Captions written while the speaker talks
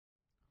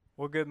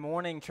Well, good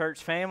morning,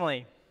 church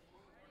family.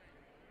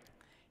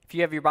 If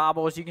you have your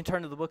Bibles, you can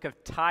turn to the book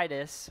of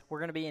Titus. We're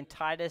going to be in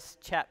Titus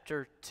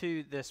chapter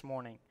 2 this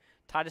morning.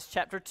 Titus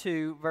chapter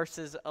 2,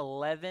 verses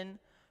 11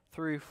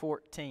 through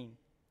 14.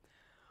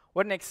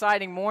 What an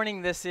exciting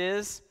morning this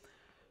is.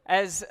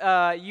 As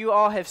you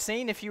all have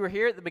seen, if you were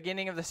here at the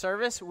beginning of the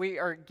service, we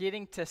are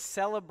getting to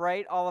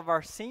celebrate all of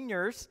our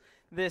seniors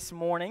this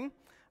morning.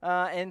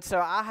 And so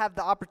I have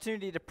the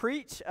opportunity to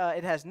preach.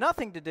 It has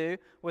nothing to do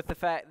with the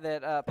fact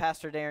that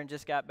Pastor Darren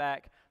just got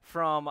back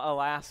from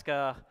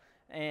Alaska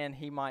and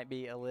he might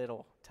be a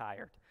little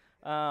tired.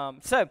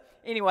 So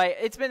anyway,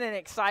 it's been an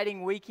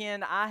exciting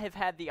weekend. I have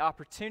had the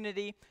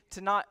opportunity to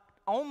not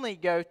only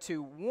go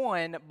to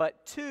one,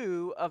 but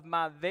two of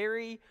my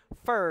very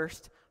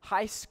first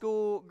high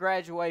school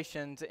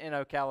graduations in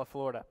Ocala,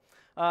 Florida.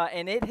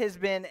 And it has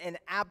been an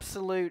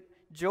absolute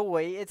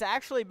joy. It's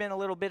actually been a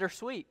little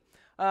bittersweet.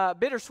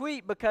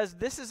 Bittersweet because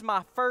this is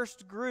my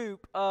first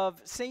group of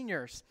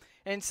seniors.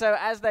 And so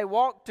as they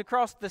walked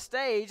across the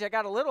stage, I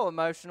got a little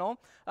emotional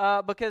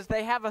because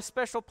they have a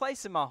special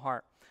place in my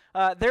heart.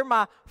 They're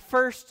my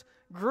first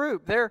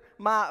group. They're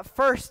my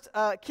first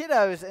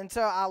kiddos, and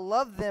so I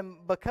love them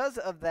because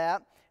of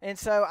that. And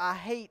so I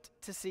hate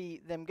to see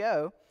them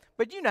go.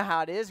 But you know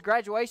how it is.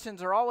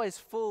 Graduations are always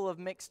full of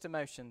mixed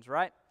emotions,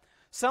 right?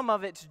 Some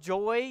of it's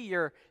joy.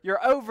 You're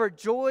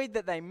overjoyed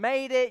that they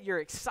made it. You're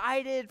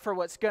excited for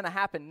what's going to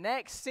happen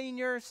next,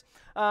 seniors,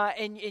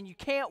 and you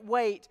can't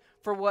wait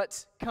for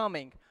what's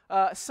coming.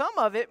 Some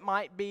of it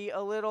might be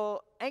a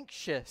little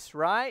anxious,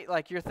 right?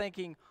 Like you're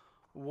thinking,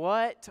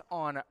 what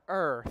on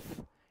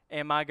earth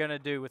am I going to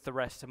do with the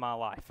rest of my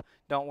life?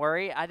 Don't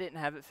worry, I didn't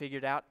have it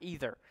figured out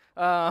either.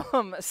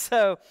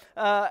 So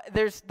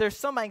there's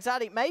some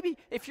anxiety. Maybe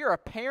if you're a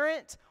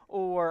parent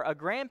or a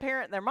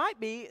grandparent, there might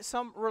be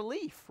some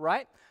relief,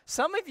 right?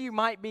 Some of you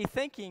might be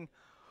thinking,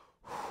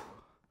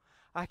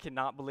 I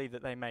cannot believe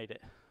that they made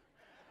it,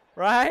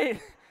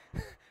 right?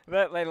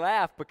 But they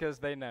laugh because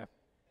they know.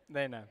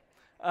 They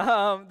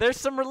know. There's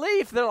some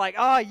relief. They're like,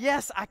 oh,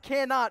 yes, I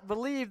cannot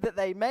believe that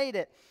they made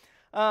it.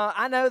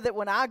 I know that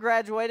when I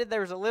graduated,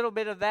 there was a little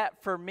bit of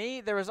that for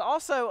me. There was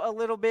also a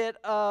little bit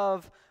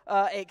of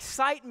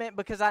excitement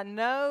because I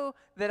know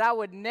that I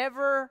would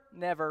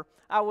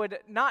I would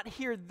not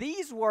hear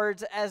these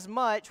words as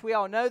much. We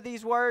all know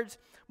these words,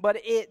 but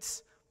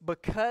it's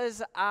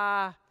because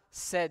I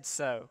said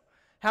so.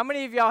 How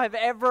many of y'all have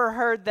ever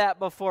heard that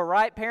before,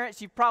 right?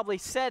 Parents, you've probably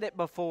said it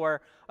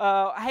before.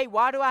 Hey,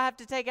 why do I have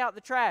to take out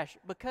the trash?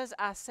 Because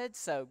I said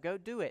so. Go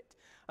do it.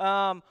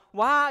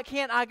 Why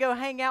can't I go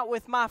hang out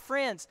with my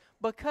friends?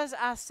 Because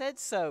I said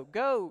so.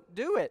 Go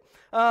do it.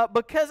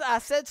 Because I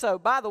said so,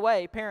 by the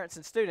way, parents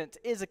and students,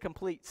 is a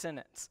complete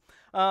sentence.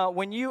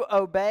 When you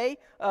obey,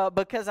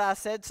 because I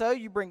said so,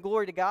 you bring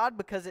glory to God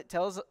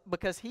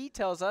because He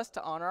tells us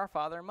to honor our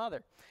father and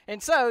mother.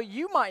 And so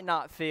you might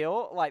not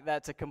feel like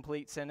that's a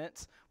complete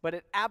sentence, but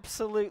it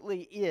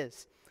absolutely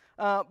is.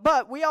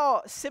 But we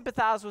all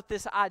sympathize with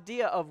this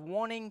idea of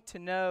wanting to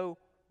know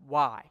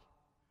why.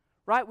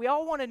 Right? We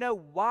all want to know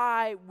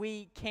why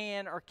we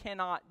can or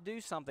cannot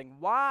do something.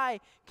 Why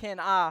can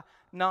I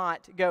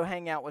not go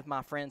hang out with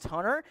my friends?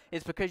 Hunter,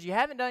 it's because you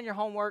haven't done your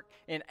homework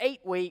in 8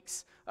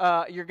 weeks.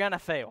 You're going to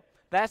fail.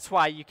 That's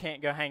why you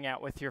can't go hang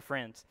out with your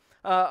friends.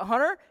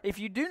 Hunter, if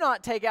you do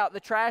not take out the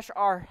trash,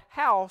 our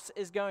house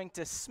is going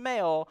to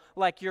smell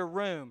like your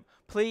room.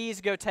 Please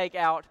go take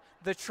out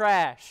the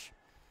trash.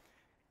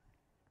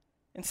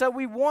 And so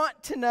we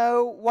want to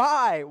know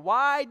why.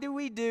 Why do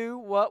we do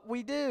what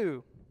we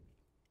do?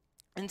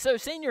 And so,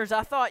 seniors,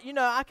 I thought,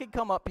 I could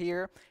come up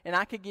here and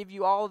I could give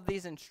you all of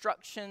these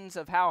instructions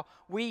of how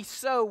we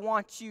so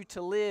want you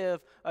to live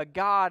a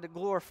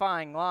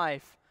God-glorifying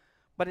life.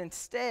 But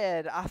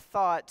instead, I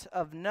thought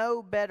of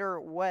no better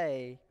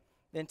way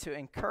than to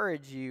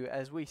encourage you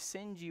as we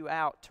send you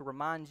out to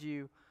remind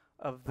you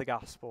of the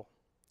gospel,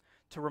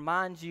 to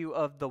remind you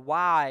of the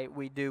why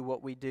we do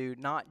what we do,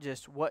 not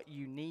just what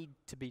you need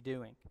to be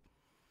doing.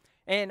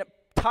 And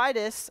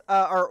Titus,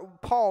 or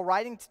Paul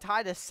writing to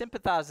Titus,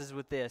 sympathizes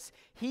with this.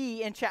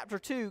 He, in chapter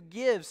 2,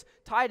 gives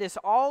Titus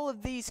all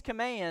of these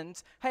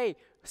commands. Hey,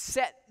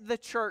 set the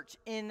church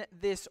in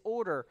this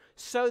order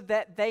so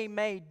that they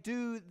may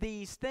do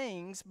these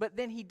things. But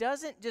then he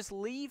doesn't just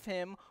leave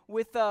him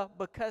with a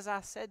because I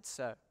said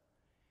so.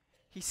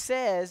 He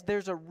says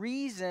there's a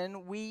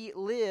reason we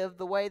live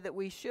the way that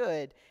we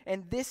should.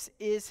 And this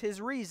is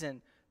his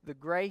reason. The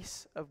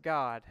grace of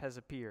God has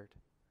appeared.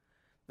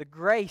 The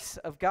grace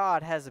of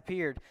God has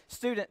appeared.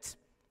 Students,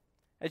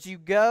 as you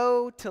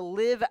go to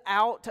live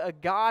out a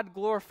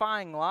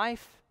God-glorifying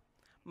life,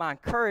 my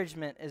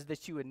encouragement is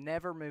that you would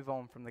never move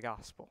on from the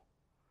gospel.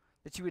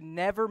 That you would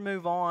never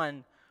move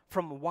on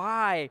from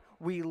why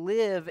we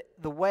live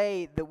the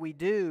way that we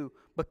do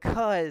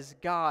because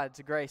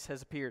God's grace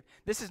has appeared.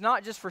 This is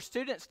not just for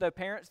students, though,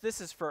 parents. This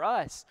is for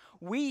us.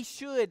 We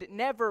should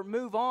never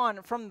move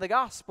on from the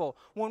gospel.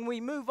 When we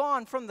move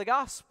on from the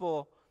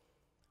gospel,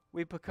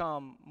 we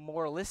become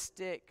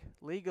moralistic,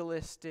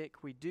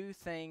 legalistic. We do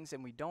things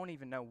and we don't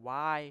even know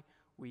why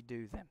we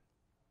do them.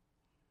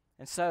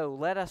 And so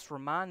let us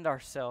remind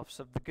ourselves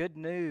of the good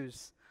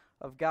news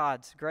of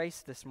God's grace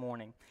this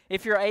morning.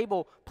 If you're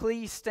able,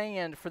 please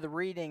stand for the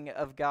reading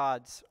of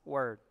God's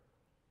word.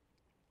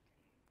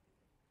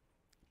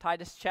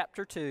 Titus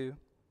chapter 2,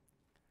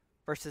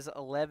 verses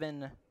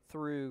 11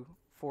 through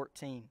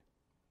 14.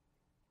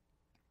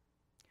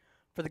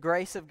 For the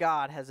grace of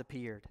God has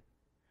appeared,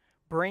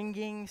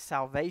 bringing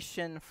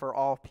salvation for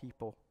all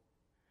people,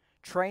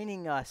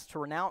 training us to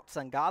renounce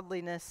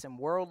ungodliness and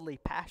worldly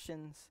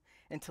passions,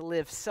 and to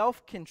live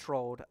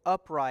self-controlled,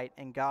 upright,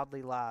 and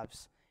godly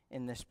lives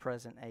in this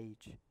present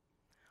age,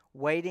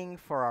 waiting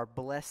for our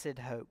blessed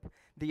hope,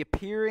 the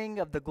appearing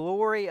of the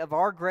glory of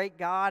our great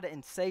God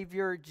and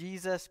Savior,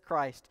 Jesus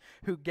Christ,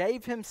 who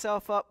gave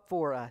himself up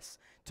for us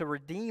to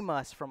redeem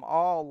us from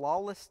all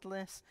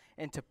lawlessness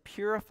and to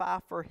purify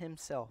for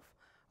himself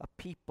a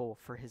people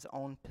for his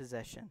own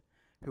possession,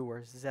 who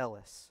are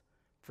zealous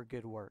for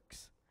good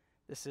works.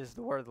 This is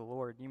the word of the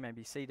Lord. You may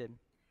be seated.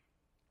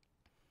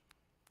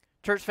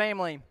 Church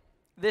family,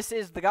 this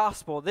is the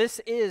gospel. This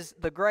is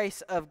the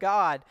grace of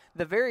God.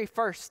 The very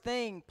first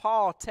thing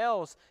Paul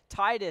tells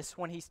Titus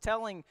when he's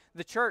telling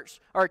the church,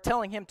 or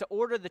telling him to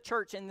order the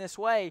church in this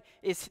way,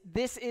 is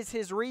this is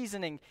his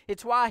reasoning.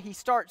 It's why he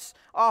starts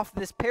off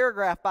this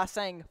paragraph by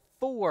saying,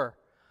 for.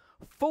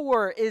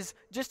 For is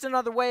just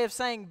another way of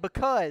saying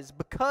because.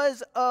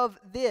 Because of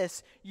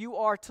this, you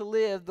are to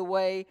live the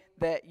way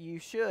that you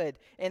should.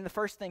 And the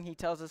first thing he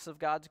tells us of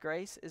God's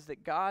grace is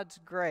that God's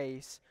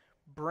grace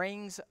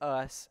brings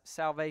us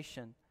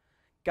salvation.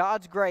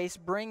 God's grace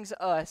brings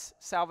us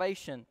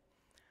salvation.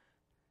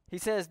 He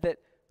says that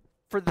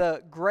for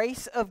the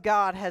grace of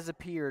God has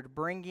appeared,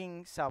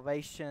 bringing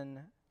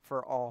salvation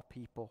for all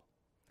people.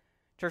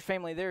 Church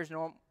family, there is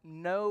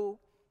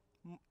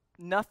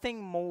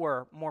nothing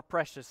more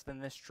precious than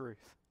this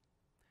truth,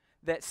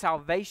 that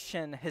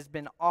salvation has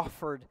been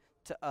offered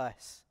to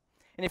us.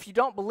 And if you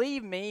don't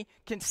believe me,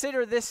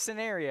 consider this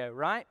scenario,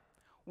 right?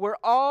 We're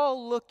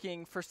all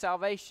looking for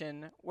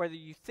salvation, whether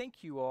you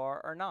think you are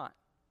or not.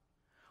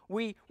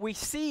 We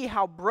see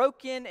how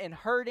broken and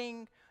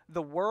hurting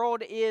the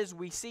world is.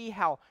 We see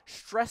how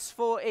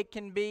stressful it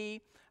can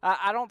be.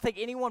 I don't think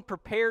anyone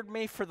prepared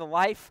me for the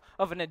life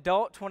of an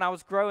adult when I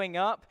was growing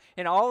up,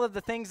 and all of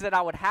the things that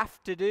I would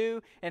have to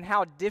do and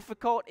how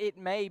difficult it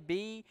may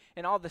be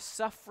and all the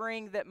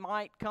suffering that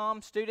might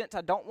come. Students,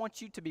 I don't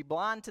want you to be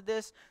blind to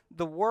this.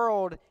 The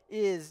world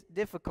is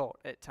difficult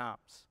at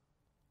times.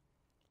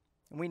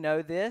 And we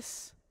know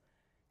this,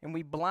 and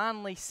we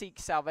blindly seek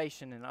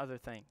salvation in other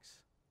things.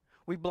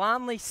 We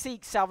blindly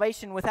seek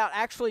salvation without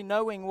actually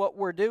knowing what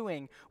we're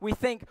doing. We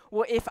think,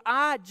 well, if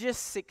I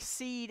just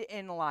succeed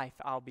in life,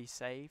 I'll be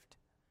saved.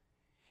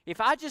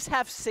 If I just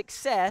have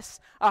success,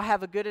 I'll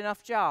have a good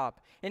enough job.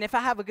 And if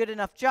I have a good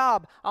enough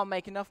job, I'll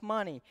make enough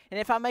money. And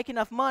if I make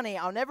enough money,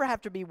 I'll never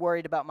have to be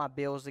worried about my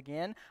bills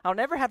again. I'll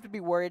never have to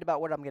be worried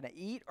about what I'm going to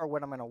eat or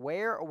what I'm going to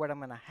wear or what I'm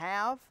going to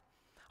have.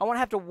 I won't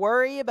have to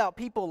worry about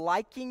people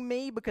liking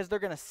me because they're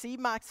going to see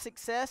my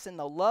success and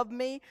they'll love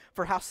me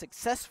for how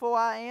successful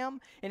I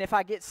am. And if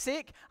I get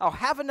sick, I'll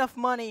have enough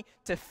money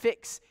to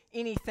fix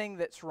anything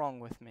that's wrong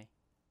with me.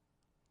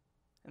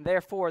 And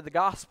therefore, the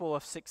gospel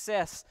of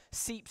success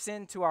seeps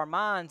into our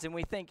minds, and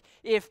we think,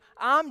 if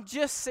I'm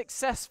just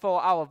successful,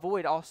 I'll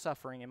avoid all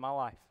suffering in my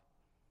life.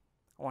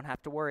 I won't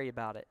have to worry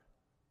about it.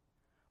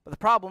 But the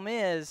problem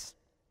is,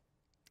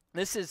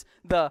 this is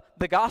the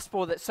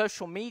gospel that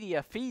social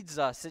media feeds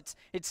us.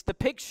 It's the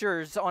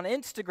pictures on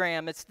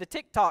Instagram. It's the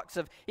TikToks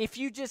of, if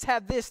you just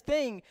have this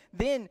thing,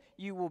 then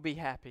you will be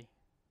happy.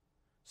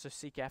 So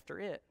seek after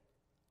it.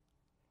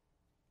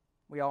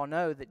 We all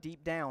know that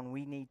deep down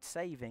we need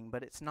saving,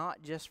 but it's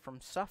not just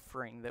from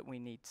suffering that we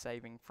need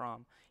saving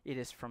from. It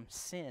is from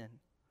sin.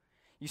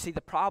 You see,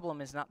 the problem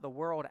is not the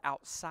world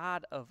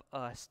outside of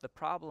us. The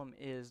problem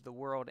is the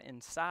world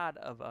inside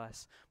of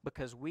us,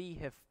 because we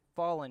have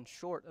fallen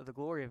short of the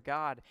glory of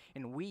God,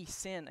 and we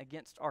sin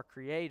against our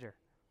Creator.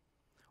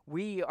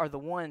 We are the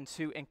ones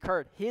who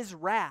incurred His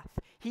wrath.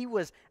 He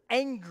was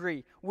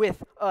angry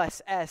with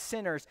us as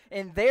sinners,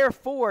 and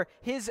therefore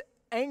His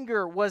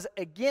anger was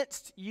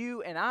against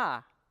you and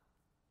I.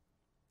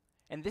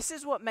 And this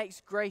is what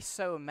makes grace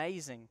so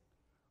amazing.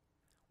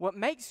 What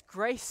makes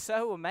grace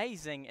so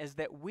amazing is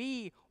that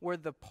we were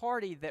the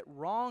party that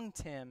wronged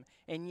Him,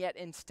 and yet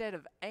instead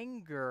of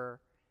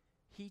anger,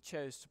 He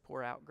chose to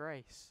pour out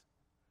grace.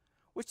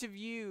 Which of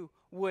you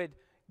would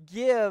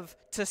give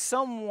to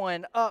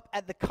someone up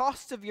at the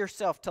cost of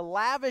yourself to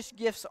lavish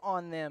gifts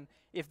on them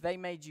if they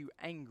made you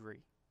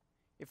angry,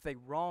 if they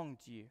wronged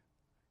you,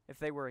 if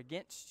they were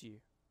against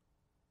you?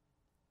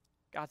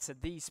 God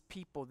said, these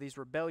people, these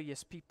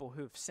rebellious people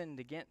who have sinned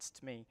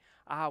against me,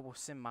 I will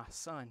send my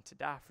Son to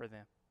die for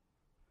them.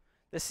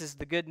 This is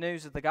the good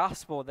news of the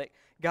gospel, that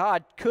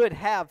God could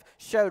have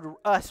showed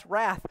us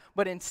wrath,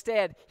 but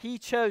instead He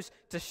chose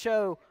to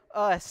show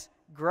us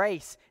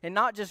grace. And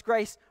not just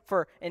grace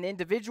for an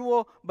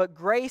individual, but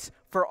grace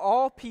for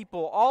all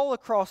people, all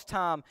across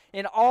time,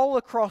 and all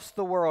across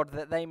the world,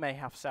 that they may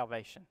have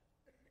salvation.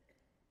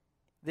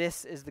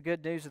 This is the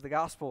good news of the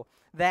gospel,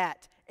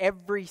 that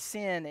every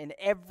sin and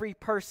every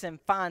person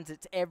finds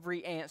its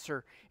every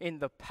answer in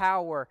the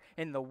power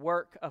and the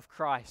work of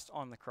Christ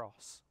on the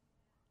cross.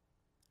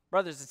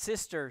 Brothers and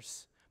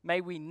sisters,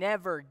 may we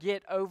never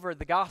get over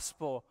the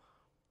gospel,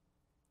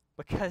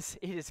 because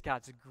it is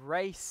God's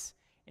grace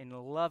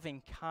and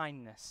loving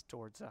kindness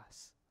towards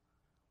us.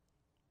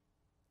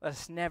 Let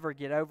us never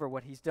get over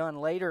what he's done.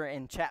 Later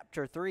in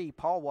chapter 3,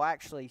 Paul will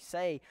actually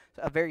say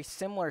a very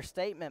similar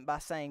statement by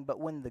saying,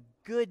 "But when the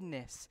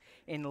goodness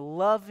and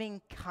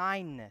loving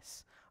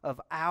kindness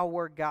of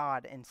our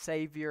God and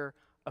Savior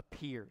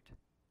appeared,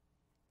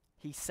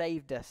 he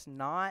saved us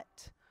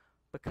not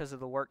because of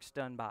the works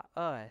done by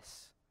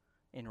us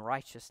in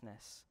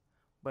righteousness,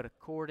 but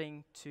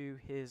according to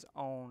his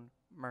own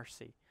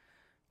mercy."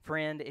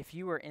 Friend, if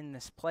you are in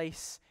this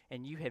place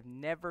and you have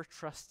never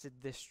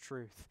trusted this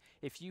truth,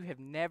 if you have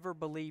never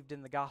believed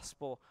in the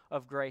gospel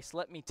of grace,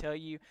 let me tell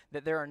you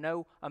that there are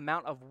no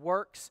amount of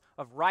works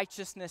of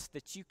righteousness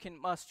that you can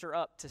muster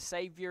up to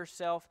save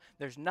yourself.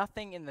 There's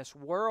nothing in this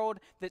world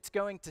that's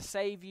going to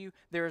save you.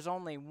 There is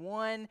only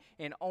one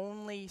and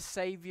only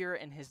Savior,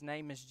 and his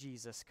name is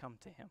Jesus. Come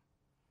to him.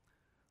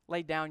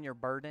 Lay down your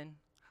burden.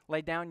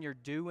 Lay down your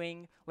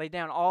doing. Lay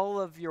down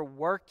all of your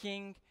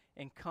working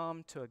and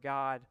come to a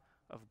God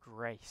of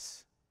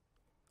grace,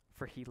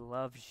 for he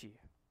loves you.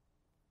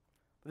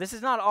 This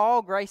is not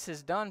all grace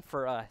has done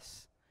for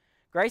us.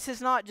 Grace has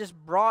not just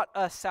brought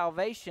us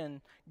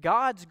salvation.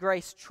 God's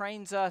grace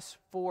trains us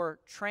for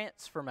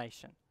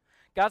transformation.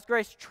 God's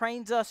grace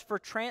trains us for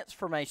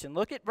transformation.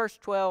 Look at verse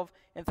 12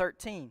 and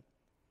 13.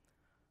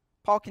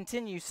 Paul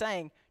continues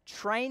saying,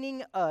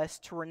 training us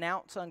to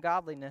renounce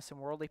ungodliness and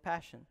worldly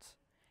passions,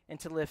 and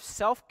to live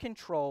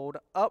self-controlled,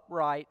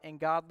 upright, and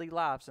godly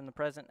lives in the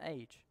present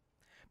age.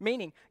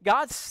 Meaning,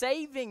 God's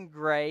saving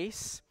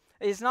grace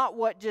is not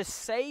what just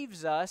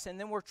saves us and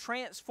then we're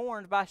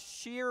transformed by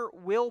sheer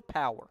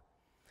willpower.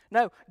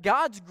 No,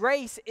 God's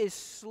grace is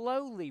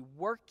slowly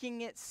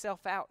working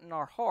itself out in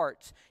our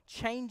hearts,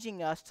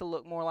 changing us to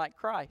look more like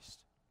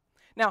Christ.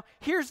 Now,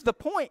 here's the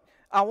point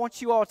I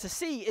want you all to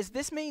see, is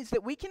this means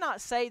that we cannot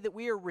say that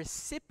we are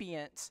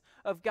recipients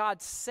of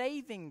God's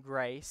saving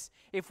grace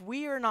if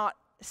we are not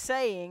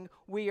saying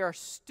we are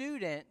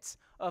students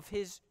of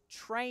his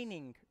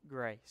training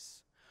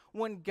grace.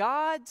 When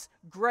God's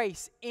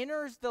grace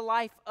enters the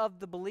life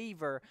of the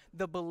believer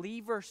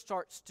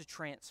starts to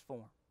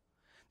transform.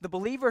 The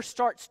believer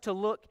starts to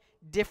look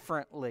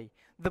differently.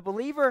 The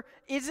believer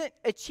isn't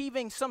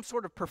achieving some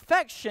sort of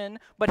perfection,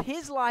 but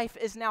his life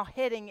is now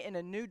heading in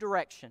a new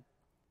direction.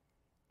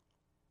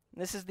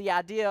 This is the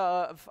idea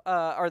of,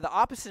 or the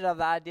opposite of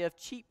the idea of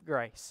cheap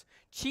grace.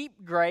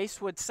 Cheap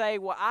grace would say,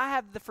 well, I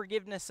have the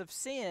forgiveness of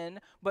sin,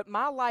 but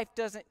my life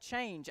doesn't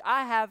change.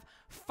 I have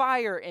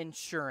fire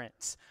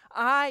insurance.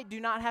 I do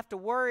not have to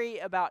worry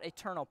about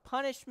eternal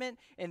punishment,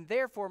 and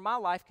therefore my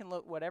life can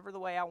look whatever the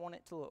way I want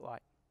it to look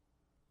like.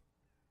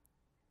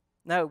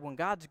 No, when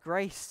God's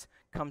grace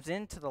comes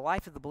into the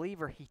life of the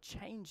believer, he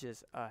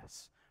changes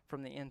us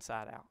from the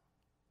inside out.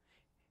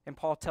 And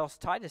Paul tells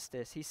Titus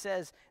this. He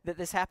says that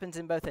this happens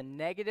in both a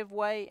negative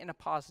way and a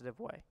positive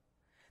way.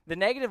 The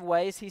negative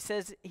ways, he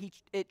says,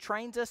 it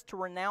trains us to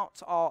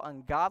renounce all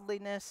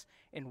ungodliness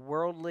and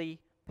worldly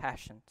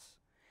passions.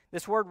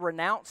 This word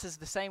renounce is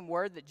the same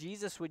word that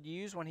Jesus would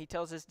use when he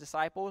tells his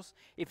disciples,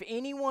 if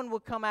anyone will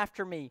come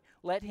after me,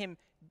 let him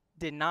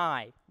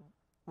deny,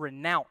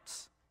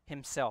 renounce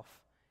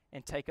himself,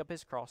 and take up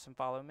his cross and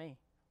follow me.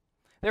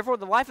 Therefore,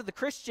 the life of the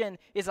Christian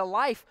is a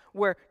life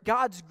where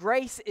God's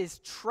grace is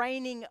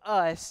training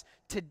us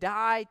to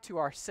die to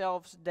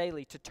ourselves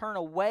daily, to turn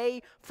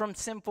away from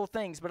sinful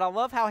things. But I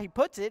love how he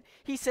puts it.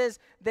 He says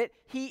that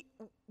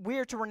we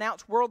are to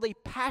renounce worldly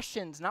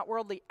passions, not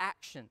worldly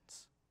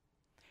actions.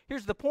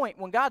 Here's the point.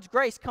 When God's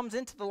grace comes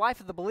into the life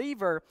of the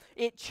believer,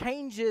 it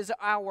changes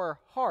our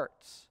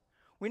hearts.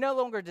 We no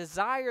longer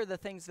desire the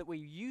things that we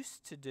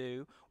used to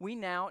do. We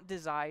now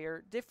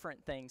desire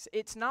different things.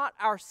 It's not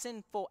our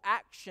sinful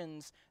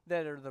actions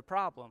that are the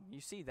problem.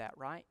 You see that,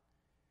 right?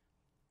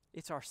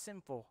 It's our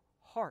sinful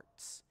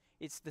hearts.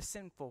 It's the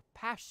sinful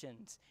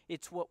passions.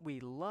 It's what we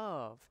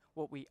love,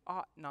 what we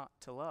ought not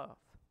to love.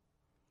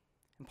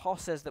 And Paul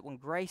says that when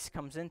grace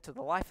comes into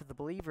the life of the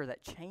believer,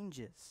 that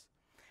changes.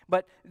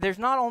 But there's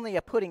not only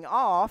a putting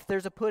off,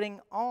 there's a putting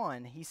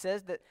on. He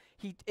says that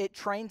it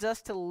trains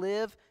us to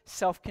live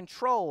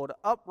self-controlled,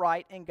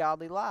 upright, and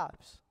godly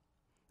lives.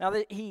 Now,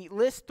 he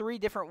lists three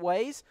different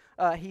ways.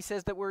 He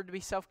says that we're to be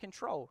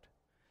self-controlled.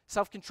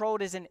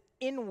 Self-controlled is an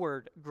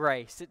inward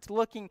grace. It's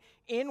looking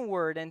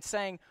inward and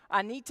saying,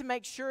 I need to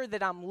make sure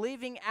that I'm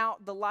living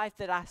out the life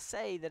that I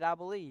say that I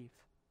believe.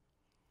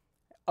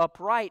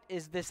 Upright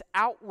is this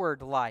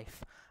outward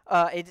life.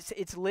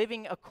 It's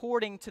living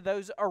according to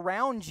those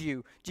around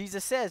you.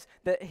 Jesus says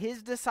that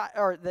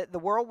that the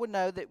world would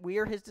know that we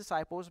are his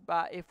disciples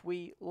by if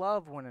we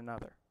love one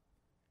another.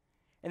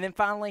 And then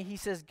finally, he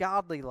says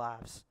godly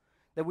lives,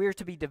 that we are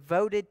to be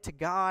devoted to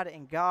God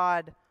and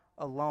God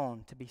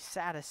alone, to be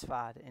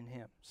satisfied in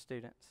him,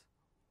 students.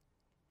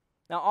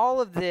 Now, all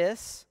of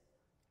this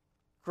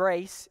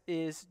grace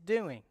is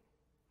doing.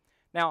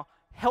 Now,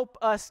 help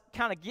us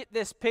kind of get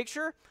this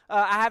picture.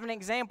 I have an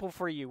example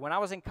for you. When I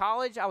was in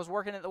college, I was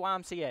working at the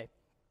YMCA.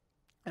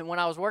 And when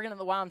I was working at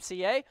the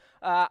YMCA,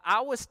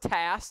 I was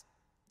tasked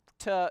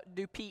to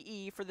do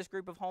PE for this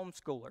group of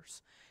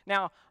homeschoolers.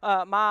 Now,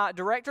 my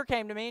director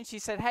came to me and she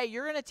said, hey,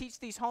 you're going to teach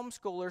these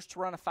homeschoolers to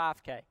run a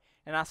 5K.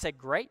 And I said,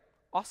 great,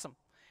 awesome.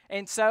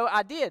 And so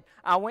I did.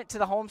 I went to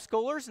the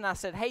homeschoolers and I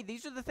said, hey,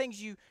 these are the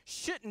things you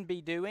shouldn't be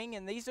doing,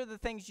 and these are the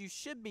things you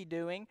should be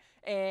doing.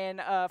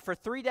 And for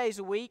 3 days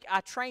a week,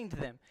 I trained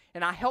them,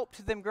 and I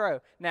helped them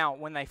grow. Now,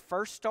 when they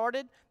first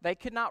started, they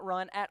could not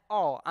run at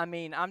all. I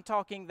mean, I'm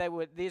talking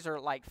these are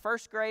like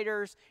first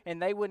graders,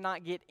 and they would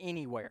not get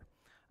anywhere.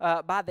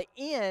 By the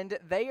end,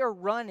 they are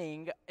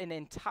running an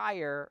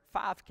entire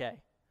 5K.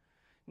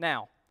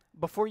 Now,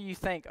 before you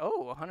think,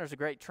 oh, Hunter's a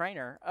great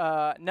trainer,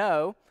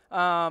 no,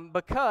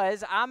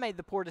 because I made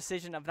the poor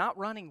decision of not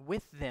running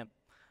with them.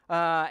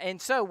 And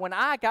so when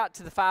I got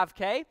to the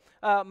 5K,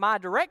 my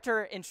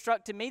director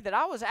instructed me that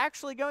I was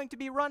actually going to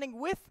be running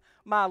with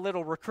my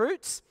little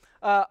recruits.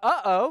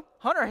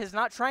 Hunter has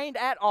not trained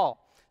at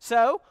all.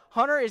 So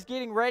Hunter is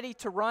getting ready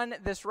to run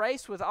this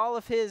race with all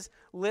of his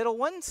little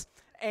ones.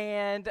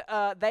 And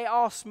they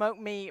all smoked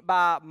me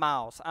by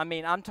miles. I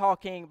mean, I'm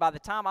talking by the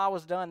time I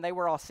was done, they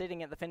were all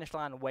sitting at the finish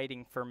line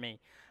waiting for me.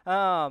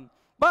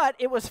 But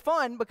it was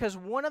fun because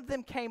one of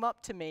them came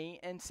up to me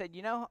and said,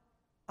 you know,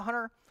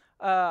 Hunter,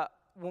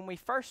 when we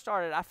first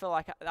started, I feel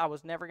like I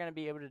was never going to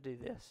be able to do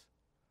this.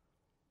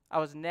 I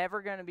was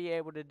never going to be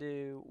able to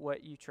do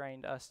what you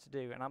trained us to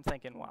do. And I'm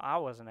thinking, well, I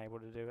wasn't able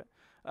to do it.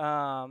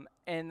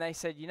 And they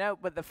said, you know,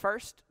 but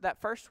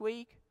that first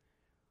week,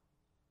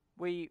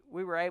 we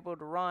were able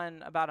to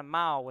run about a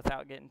mile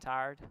without getting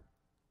tired.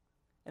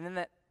 And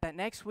then that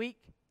next week,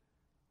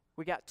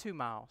 we got 2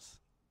 miles.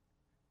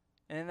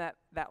 And then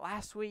that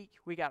last week,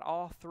 we got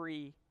all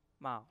 3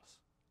 miles.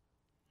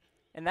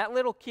 And that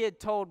little kid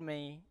told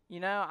me, you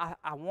know,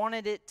 I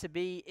wanted it to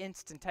be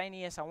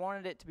instantaneous. I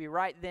wanted it to be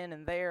right then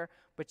and there.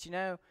 But, you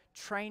know,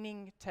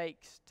 training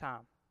takes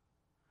time.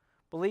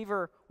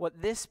 Believer,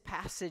 what this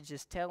passage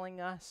is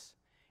telling us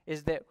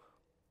is that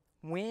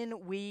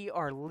when we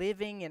are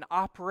living and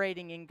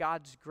operating in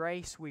God's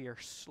grace, we are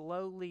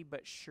slowly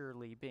but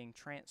surely being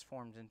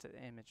transformed into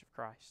the image of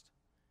Christ.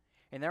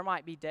 And there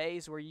might be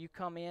days where you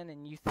come in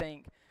and you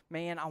think,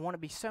 man, I want to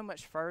be so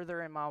much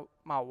further in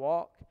my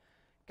walk.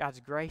 God's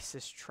grace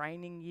is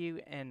training you.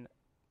 And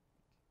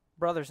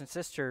brothers and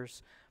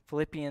sisters,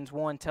 Philippians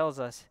 1 tells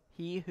us,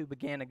 he who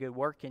began a good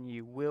work in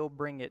you will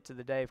bring it to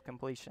the day of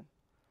completion.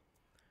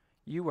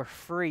 You are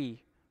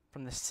free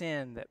from the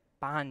sin that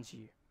binds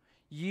you.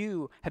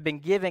 You have been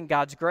given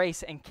God's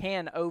grace and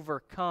can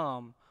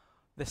overcome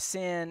the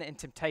sin and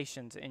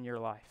temptations in your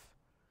life.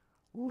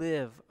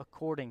 Live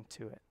according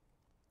to it.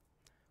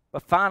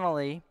 But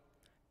finally,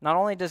 not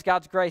only does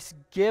God's grace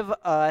give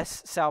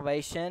us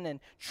salvation and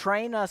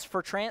train us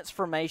for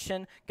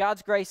transformation,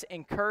 God's grace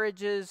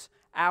encourages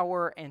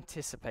our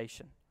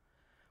anticipation.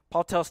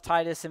 Paul tells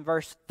Titus in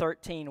verse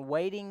 13,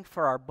 waiting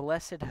for our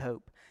blessed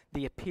hope,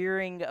 the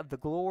appearing of the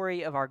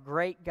glory of our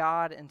great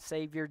God and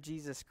Savior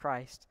Jesus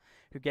Christ,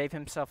 who gave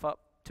himself up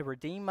to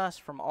redeem us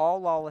from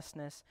all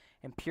lawlessness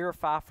and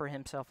purify for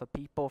himself a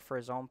people for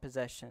his own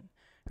possession,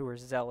 who are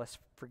zealous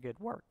for good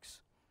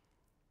works.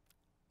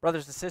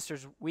 Brothers and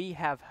sisters, we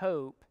have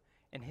hope,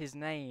 and his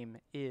name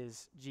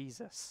is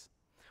Jesus.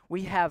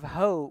 We have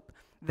hope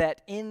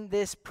that in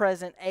this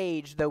present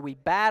age, though we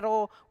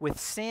battle with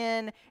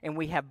sin and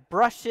we have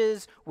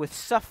brushes with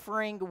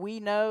suffering, we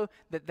know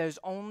that those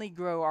only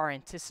grow our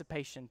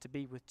anticipation to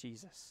be with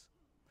Jesus.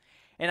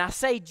 And I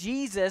say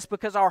Jesus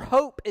because our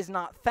hope is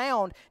not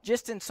found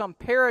just in some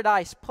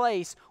paradise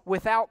place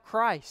without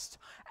Christ.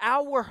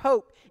 Our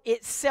hope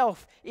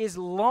itself is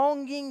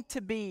longing to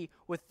be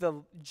with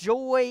the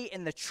joy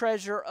and the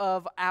treasure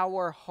of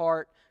our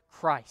heart,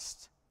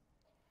 Christ.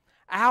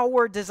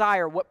 Our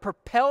desire, what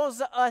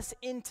propels us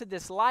into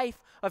this life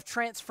of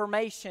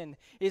transformation,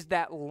 is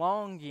that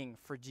longing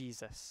for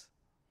Jesus.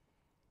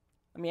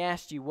 Let me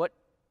ask you, what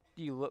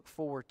do you look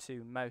forward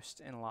to most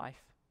in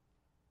life?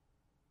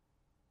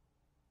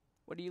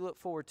 What do you look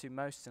forward to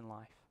most in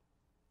life?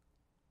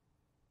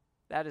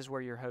 That is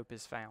where your hope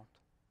is found.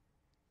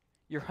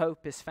 Your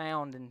hope is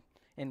found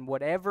in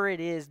whatever it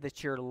is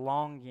that you're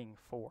longing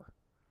for.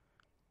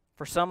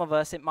 For some of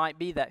us, it might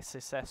be that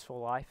successful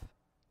life.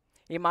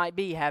 It might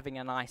be having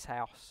a nice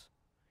house.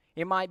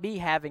 It might be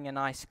having a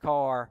nice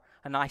car,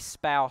 a nice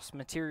spouse,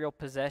 material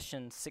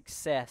possessions,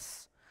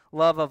 success,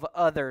 love of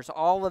others,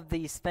 all of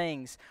these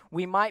things.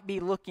 We might be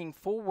looking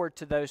forward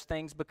to those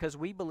things because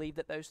we believe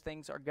that those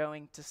things are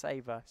going to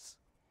save us.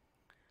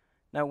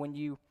 No, when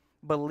you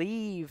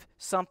believe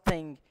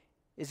something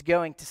is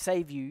going to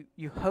save you,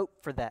 you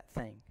hope for that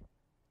thing.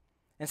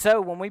 And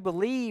so when we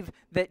believe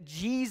that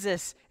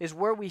Jesus is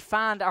where we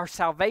find our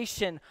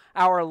salvation,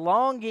 our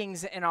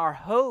longings and our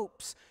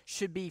hopes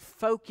should be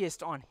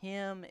focused on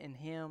him and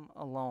him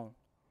alone.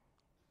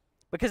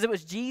 Because it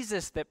was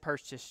Jesus that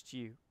purchased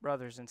you,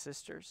 brothers and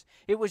sisters.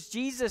 It was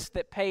Jesus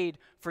that paid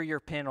for your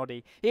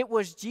penalty. It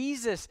was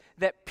Jesus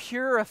that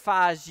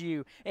purifies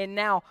you and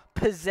now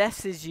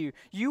possesses you.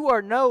 You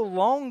are no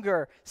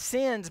longer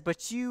sins,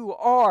 but you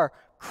are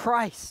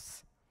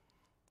Christ's.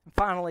 And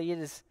finally, it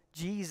is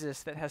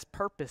Jesus that has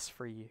purpose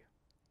for you.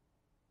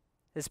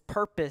 His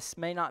purpose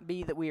may not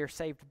be that we are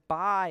saved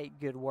by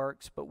good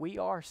works, but we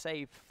are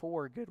saved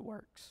for good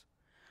works.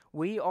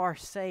 We are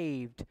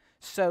saved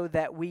so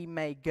that we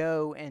may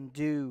go and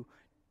do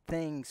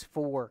things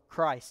for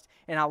Christ.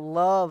 And I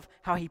love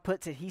how he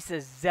puts it. He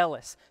says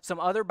zealous.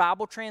 Some other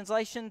Bible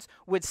translations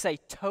would say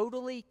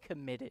totally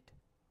committed.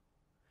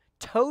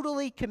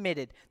 Totally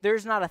committed.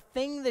 There's not a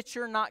thing that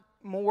you're not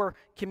more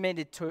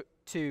committed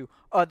to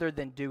other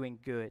than doing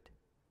good.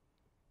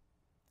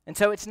 And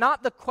so it's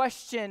not the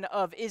question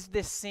of, is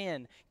this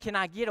sin? Can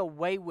I get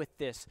away with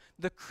this?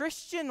 The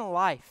Christian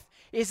life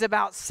is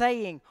about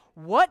saying,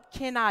 what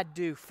can I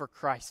do for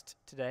Christ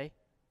today?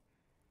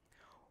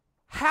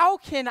 How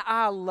can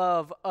I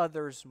love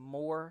others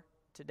more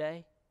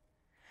today?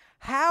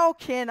 How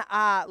can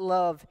I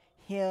love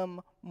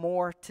Him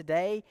more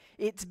today?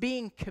 It's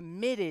being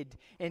committed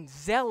and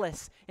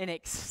zealous and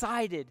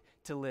excited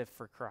to live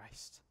for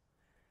Christ.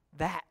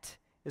 That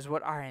is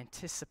what our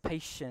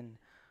anticipation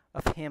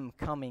of Him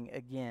coming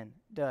again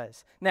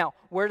does. Now,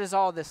 where does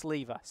all this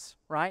leave us,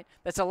 right?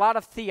 That's a lot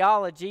of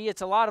theology.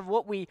 It's a lot of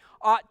what we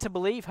ought to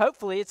believe.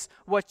 Hopefully, it's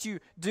what you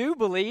do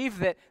believe,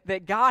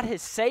 that God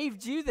has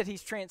saved you, that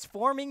He's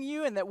transforming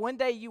you, and that one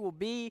day you will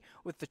be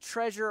with the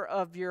treasure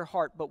of your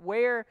heart. But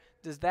where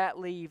does that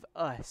leave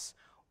us?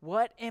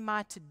 What am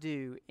I to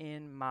do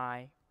in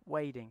my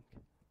waiting?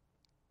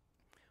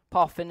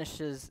 Paul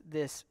finishes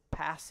this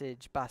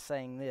passage by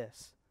saying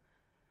this: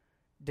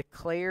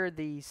 declare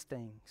these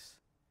things,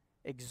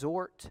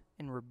 exhort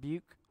and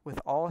rebuke with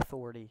all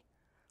authority.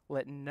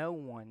 Let no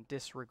one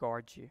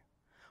disregard you.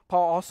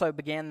 Paul also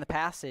began the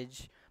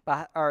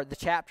the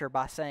chapter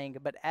by saying,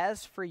 but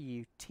as for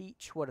you,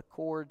 teach what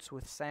accords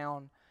with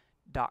sound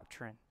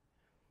doctrine.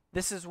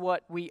 This is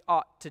what we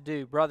ought to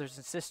do, brothers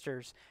and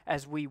sisters,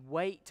 as we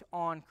wait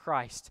on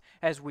Christ,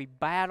 as we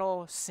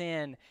battle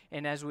sin,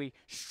 and as we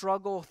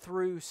struggle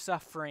through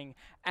suffering.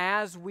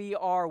 As we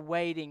are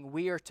waiting,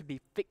 we are to be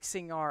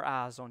fixing our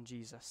eyes on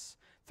Jesus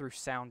through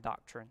sound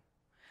doctrine,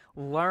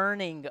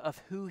 learning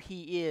of who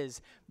He is,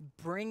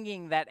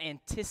 bringing that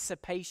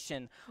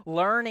anticipation,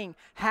 learning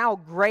how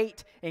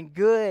great and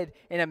good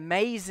and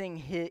amazing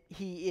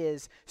He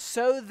is,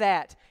 so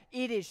that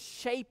it is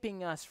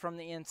shaping us from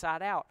the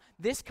inside out.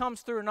 This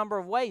comes through a number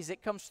of ways.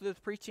 It comes through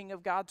the preaching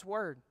of God's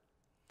Word.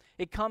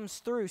 It comes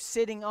through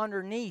sitting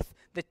underneath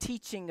the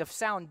teaching of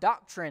sound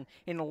doctrine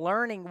and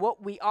learning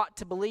what we ought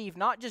to believe,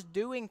 not just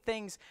doing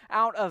things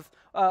out of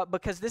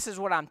because this is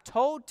what I'm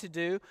told to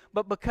do,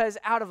 but because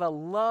out of a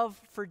love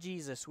for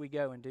Jesus we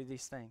go and do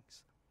these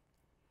things.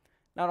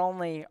 Not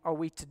only are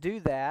we to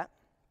do that,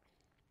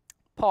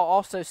 Paul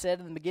also said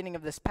in the beginning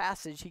of this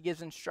passage, he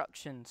gives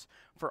instructions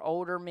for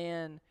older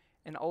men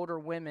and older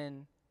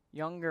women,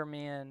 younger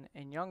men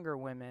and younger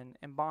women,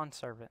 and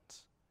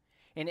bondservants.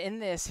 And in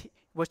this,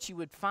 what you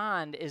would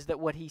find is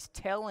that what he's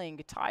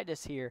telling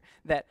Titus here,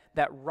 that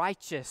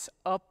righteous,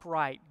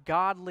 upright,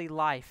 godly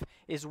life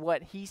is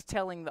what he's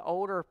telling the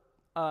older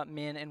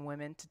men and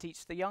women to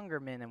teach the younger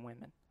men and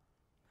women.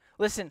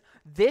 Listen,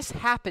 this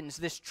happens,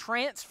 this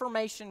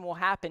transformation will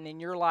happen in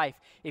your life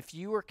if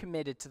you are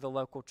committed to the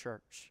local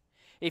church.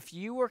 If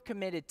you are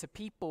committed to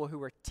people who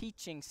are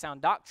teaching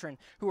sound doctrine,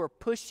 who are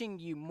pushing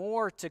you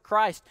more to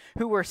Christ,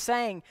 who are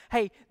saying,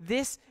 hey,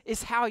 this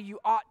is how you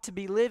ought to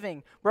be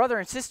living. Brother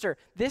and sister,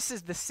 this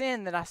is the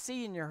sin that I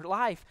see in your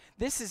life.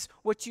 This is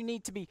what you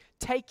need to be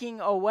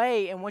taking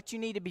away and what you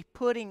need to be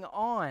putting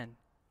on.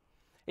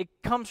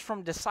 It comes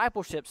from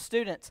discipleship.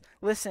 Students,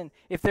 listen,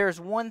 if there's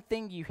one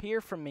thing you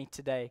hear from me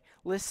today,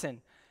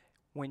 listen,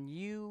 when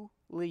you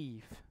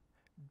leave,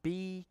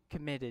 be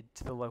committed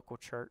to the local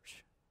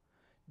church.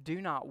 Do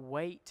not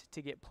wait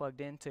to get plugged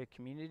into a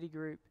community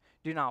group.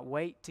 Do not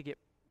wait to get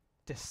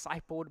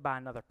discipled by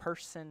another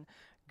person.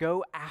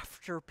 Go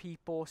after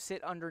people,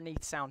 sit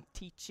underneath sound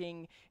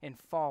teaching, and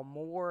fall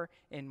more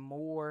and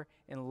more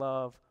in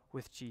love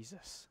with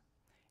Jesus.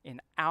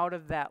 And out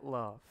of that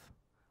love,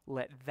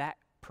 let that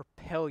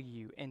propel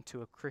you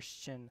into a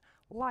Christian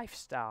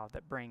lifestyle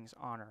that brings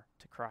honor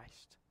to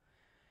Christ.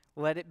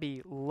 Let it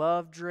be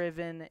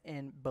love-driven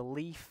and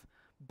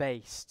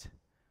belief-based,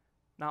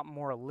 not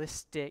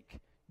moralistic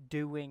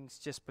doings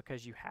just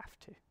because you have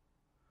to.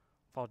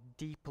 Fall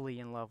deeply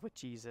in love with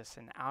Jesus,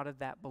 and out of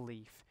that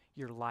belief,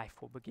 your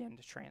life will begin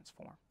to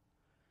transform.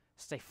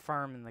 Stay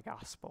firm in the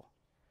gospel.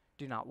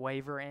 Do not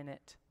waver in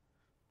it.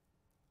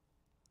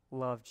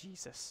 Love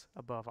Jesus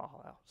above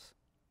all else.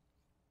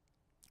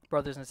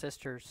 Brothers and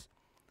sisters,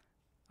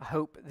 I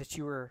hope that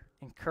you are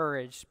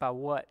encouraged by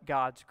what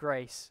God's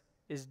grace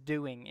is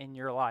doing in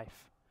your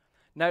life.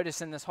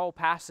 Notice in this whole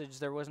passage,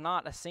 there was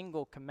not a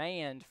single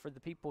command for the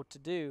people to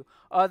do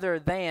other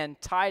than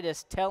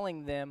Titus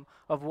telling them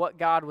of what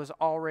God was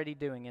already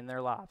doing in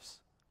their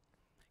lives.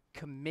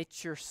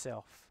 Commit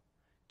yourself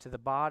to the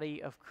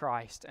body of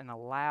Christ and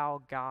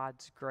allow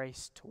God's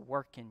grace to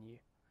work in you,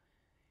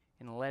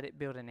 and let it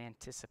build an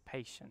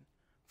anticipation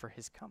for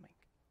his coming.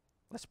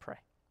 Let's pray.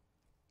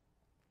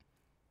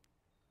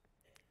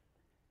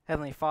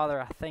 Heavenly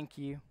Father, I thank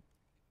you.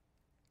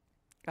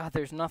 God,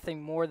 there's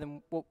nothing more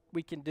than what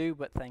we can do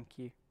but thank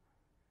you.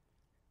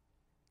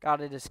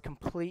 God, it is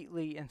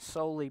completely and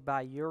solely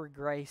by your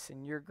grace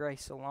and your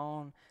grace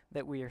alone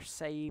that we are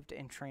saved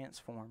and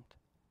transformed.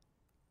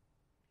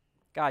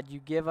 God, you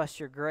give us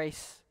your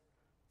grace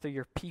through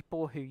your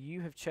people who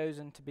you have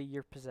chosen to be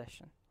your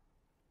possession.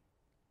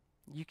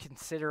 You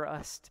consider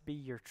us to be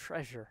your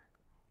treasure.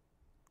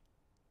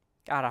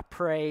 God, I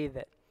pray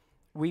that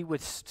we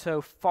would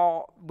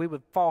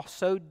fall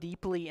so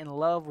deeply in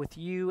love with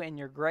you and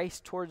your grace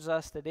towards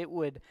us that it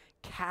would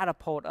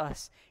catapult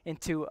us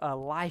into a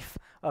life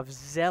of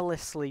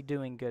zealously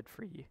doing good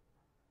for you.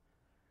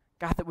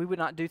 God, that we would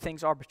not do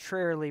things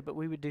arbitrarily, but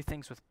we would do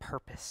things with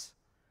purpose.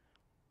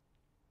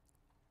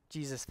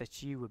 Jesus,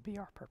 that you would be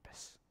our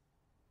purpose.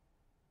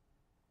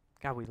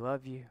 God, we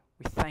love you.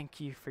 We thank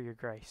you for your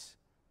grace.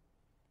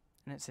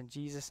 And it's in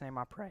Jesus' name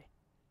I pray.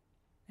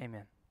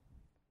 Amen.